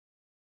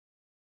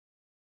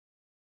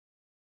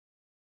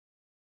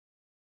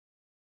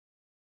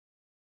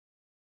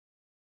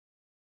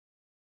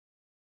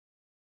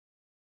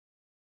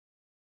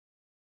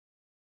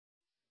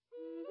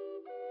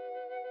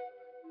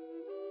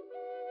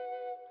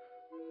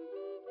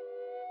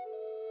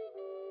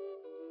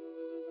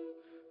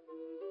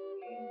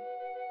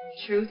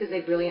Truth is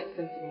a brilliant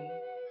symphony.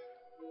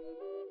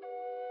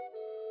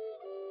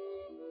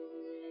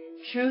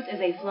 Truth is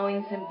a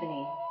flowing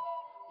symphony,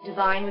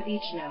 divine with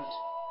each note,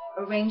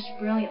 arranged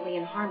brilliantly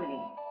in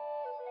harmony,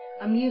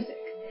 a music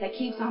that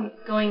keeps on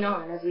going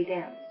on as we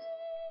dance.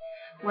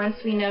 Once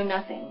we know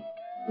nothing,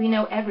 we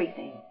know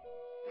everything,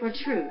 for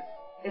truth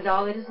is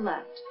all that is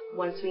left.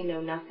 Once we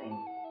know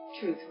nothing,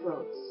 truth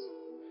floats.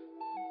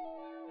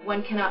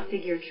 One cannot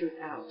figure truth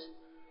out.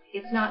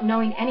 It's not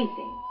knowing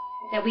anything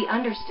that we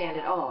understand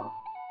it all.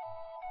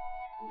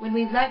 When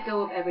we've let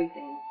go of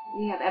everything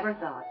we have ever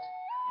thought,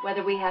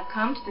 whether we have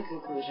come to the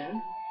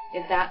conclusion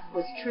if that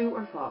was true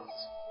or false,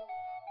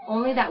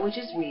 only that which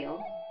is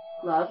real,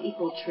 love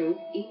equal truth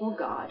equal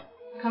God,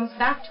 comes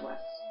back to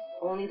us,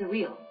 only the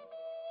real.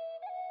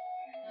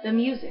 The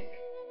music,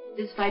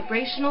 this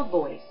vibrational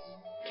voice,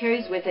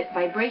 carries with it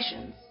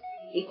vibrations,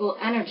 equal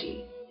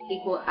energy,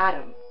 equal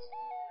atoms,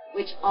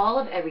 which all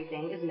of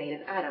everything is made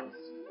of atoms,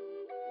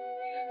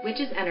 which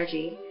is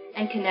energy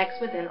and connects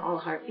within all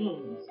heart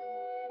beings.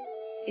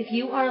 If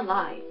you are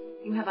alive,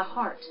 you have a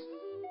heart.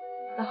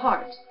 The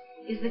heart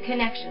is the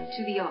connection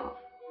to the all,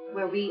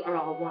 where we are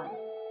all one.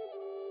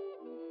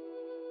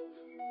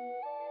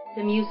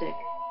 The music,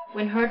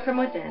 when heard from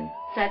within,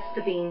 sets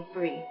the being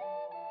free.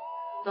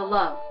 The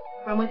love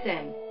from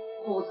within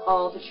holds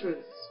all the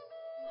truths,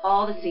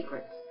 all the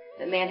secrets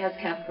that man has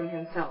kept from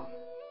himself.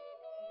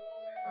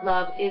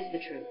 Love is the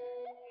truth,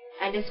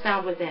 and is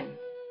found within.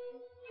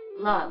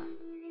 Love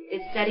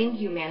is setting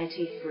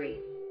humanity free.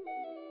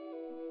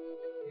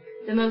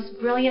 The most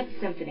brilliant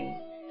symphony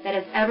that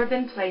has ever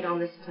been played on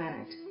this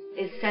planet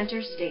is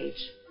center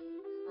stage.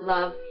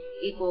 Love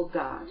equal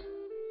God.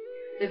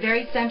 The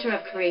very center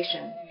of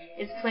creation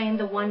is playing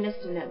the oneness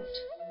note,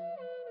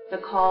 the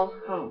call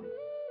home.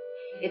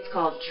 It's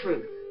called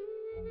truth,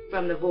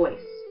 from the voice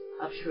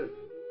of truth.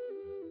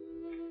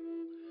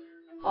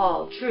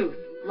 All truth,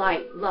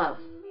 light, love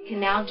can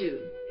now do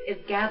is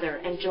gather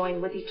and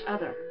join with each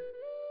other,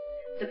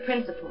 the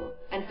principle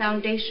and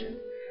foundation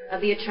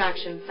of the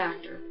attraction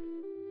factor.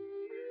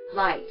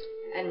 Light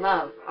and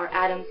love are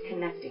atoms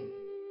connecting.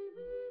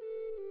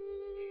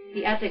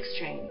 The ethics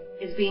train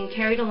is being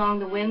carried along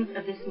the winds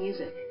of this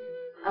music,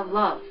 of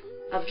love,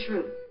 of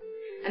truth,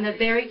 and the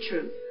very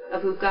truth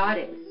of who God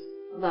is,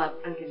 love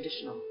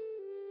unconditional.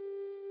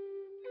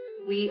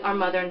 We are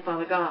Mother and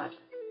Father God,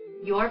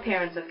 your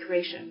parents of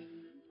creation,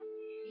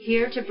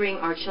 here to bring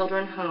our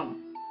children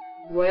home,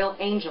 royal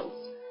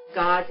angels,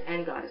 gods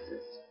and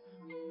goddesses.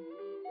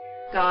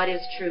 God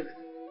is truth.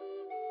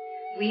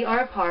 We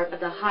are a part of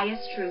the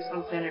highest truths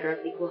on planet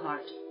Earth, equal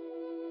heart.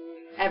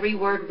 Every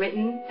word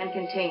written and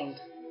contained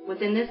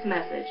within this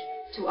message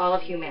to all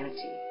of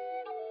humanity.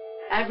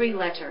 Every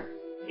letter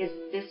is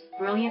this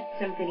brilliant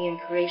symphony in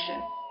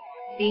creation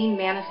being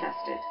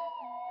manifested.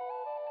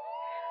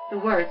 The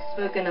words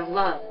spoken of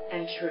love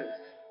and truth,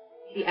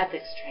 the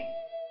ethics train.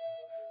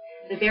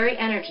 The very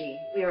energy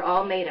we are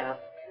all made of,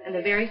 and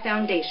the very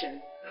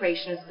foundation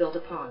creation is built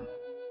upon.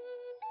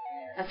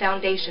 A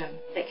foundation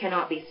that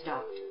cannot be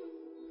stopped.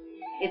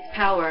 Its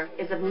power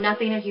is of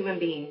nothing a human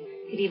being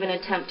could even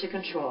attempt to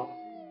control,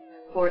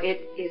 for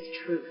it is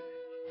truth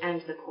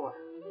and the core.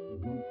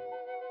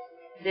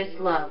 This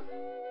love,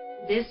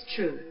 this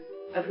truth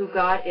of who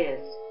God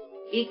is,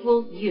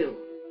 equal you,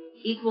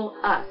 equal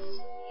us,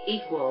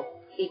 equal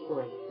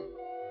equally.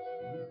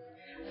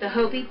 The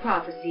Hopi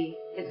prophecy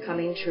is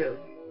coming true.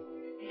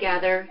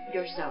 Gather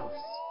yourselves.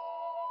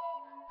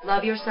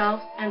 Love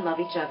yourself and love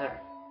each other.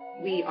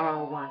 We are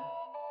all one.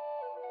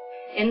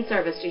 In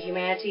service to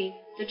humanity,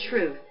 the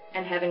truth,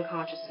 and heaven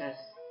consciousness,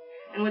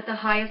 and with the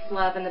highest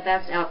love and the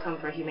best outcome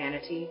for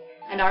humanity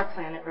and our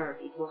planet Earth,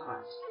 equal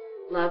heart.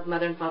 Love,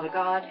 Mother and Father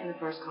God, in the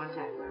first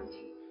contact round.